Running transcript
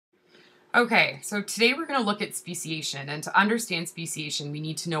Okay, so today we're going to look at speciation, and to understand speciation, we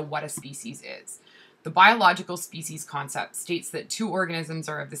need to know what a species is. The biological species concept states that two organisms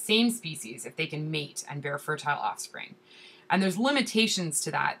are of the same species if they can mate and bear fertile offspring. And there's limitations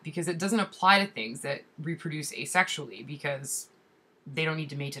to that because it doesn't apply to things that reproduce asexually because they don't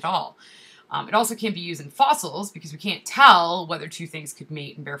need to mate at all. It also can't be used in fossils because we can't tell whether two things could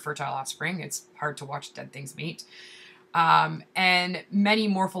mate and bear fertile offspring. It's hard to watch dead things mate. And many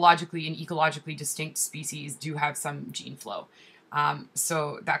morphologically and ecologically distinct species do have some gene flow.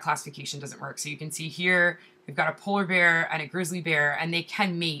 So that classification doesn't work. So you can see here, we've got a polar bear and a grizzly bear, and they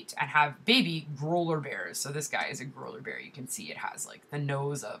can mate and have baby growler bears. So this guy is a growler bear. You can see it has like the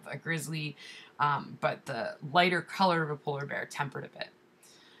nose of a grizzly, but the lighter color of a polar bear tempered a bit.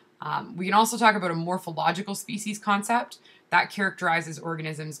 We can also talk about a morphological species concept that characterizes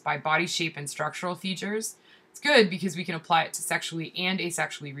organisms by body shape and structural features. It's good because we can apply it to sexually and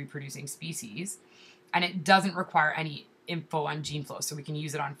asexually reproducing species, and it doesn't require any info on gene flow, so we can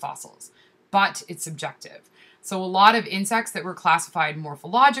use it on fossils, but it's subjective. So a lot of insects that were classified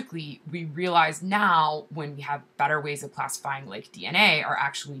morphologically, we realize now when we have better ways of classifying like DNA, are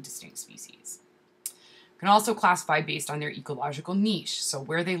actually distinct species. Can also classify based on their ecological niche, so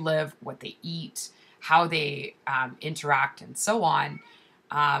where they live, what they eat, how they interact, and so on.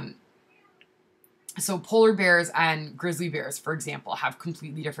 So polar bears and grizzly bears, for example, have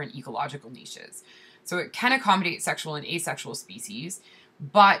completely different ecological niches. So it can accommodate sexual and asexual species,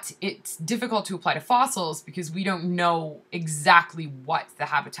 but it's difficult to apply to fossils because we don't know exactly what the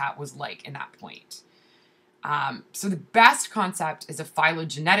habitat was like in that point. So the best concept is a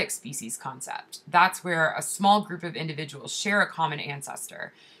phylogenetic species concept. That's where a small group of individuals share a common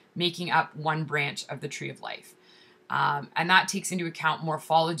ancestor, making up one branch of the tree of life. And that takes into account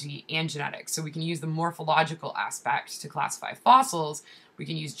morphology and genetics. So we can use the morphological aspect to classify fossils. We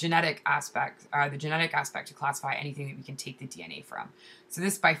can use the genetic aspect to classify anything that we can take the DNA from. So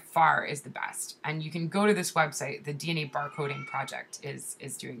this by far is the best. And you can go to this website. The DNA barcoding project is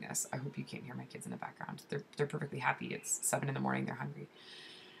doing this. I hope you can't hear my kids in the background. They're perfectly happy. It's 7 in the morning. They're hungry.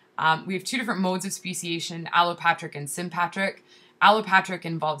 We have two different modes of speciation, allopatric and sympatric. Allopatric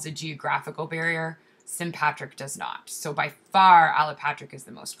involves a geographical barrier. Sympatric does not. So by far, allopatric is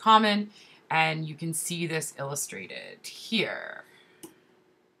the most common, and you can see this illustrated here.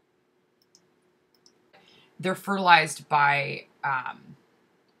 They're fertilized by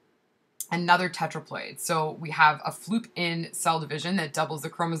another tetraploid. So we have a floop in cell division that doubles the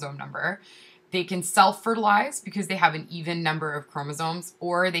chromosome number. They can self-fertilize because they have an even number of chromosomes,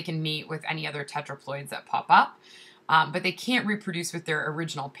 or they can mate with any other tetraploids that pop up. But they can't reproduce with their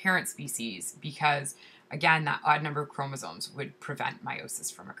original parent species because, again, that odd number of chromosomes would prevent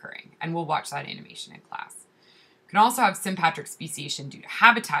meiosis from occurring. And we'll watch that animation in class. We can also have sympatric speciation due to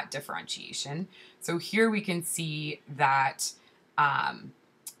habitat differentiation. So here we can see that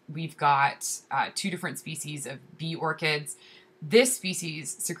we've got two different species of bee orchids. This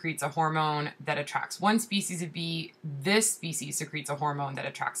species secretes a hormone that attracts one species of bee. This species secretes a hormone that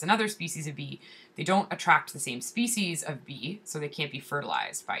attracts another species of bee. They don't attract the same species of bee, so they can't be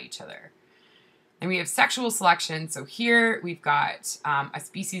fertilized by each other. And we have sexual selection. So here we've got a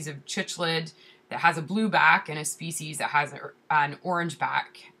species of chichlid that has a blue back and a species that has an orange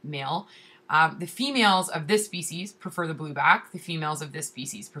back male. The females of this species prefer the blue back. The females of this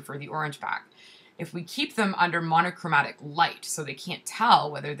species prefer the orange back. If we keep them under monochromatic light, so they can't tell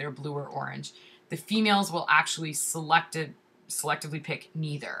whether they're blue or orange, the females will actually selectively pick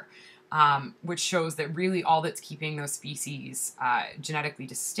neither, which shows that really all that's keeping those species genetically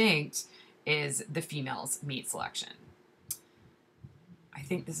distinct is the female's mate selection. I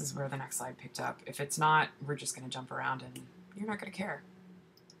think this is where the next slide picked up. If it's not, we're just going to jump around and you're not going to care.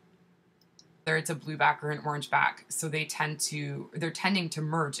 Whether it's a blue back or an orange back, so they're tending to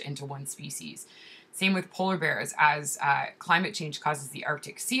merge into one species. Same with polar bears. As climate change causes the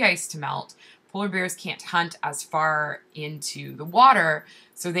Arctic sea ice to melt, polar bears can't hunt as far into the water,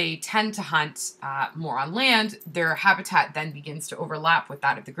 so they tend to hunt more on land. Their habitat then begins to overlap with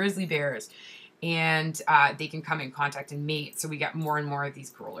that of the grizzly bears, and they can come in contact and mate, so we get more and more of these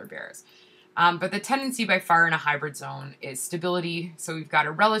growler bears. But the tendency by far in a hybrid zone is stability, so we've got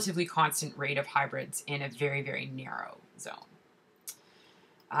a relatively constant rate of hybrids in a very, very narrow zone.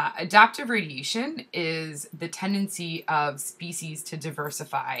 Adaptive radiation is the tendency of species to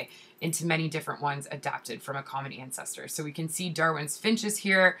diversify into many different ones adapted from a common ancestor. So we can see Darwin's finches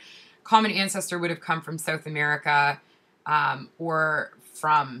here. Common ancestor would have come from South America or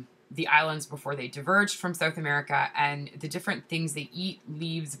from the islands before they diverged from South America, and the different things they eat,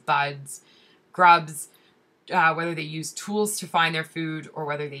 leaves, buds, grubs, whether they use tools to find their food or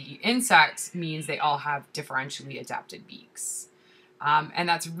whether they eat insects means they all have differentially adapted beaks. And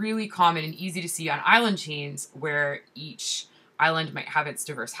that's really common and easy to see on island chains where each island might have its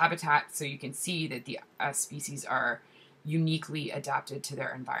diverse habitat, so you can see that the species are uniquely adapted to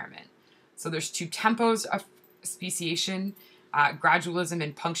their environment. So there's two tempos of speciation, gradualism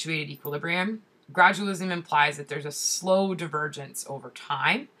and punctuated equilibrium. Gradualism implies that there's a slow divergence over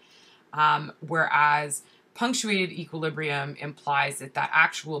time, whereas punctuated equilibrium implies that that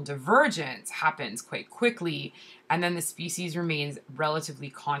actual divergence happens quite quickly, and then the species remains relatively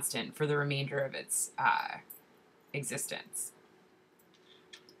constant for the remainder of its existence.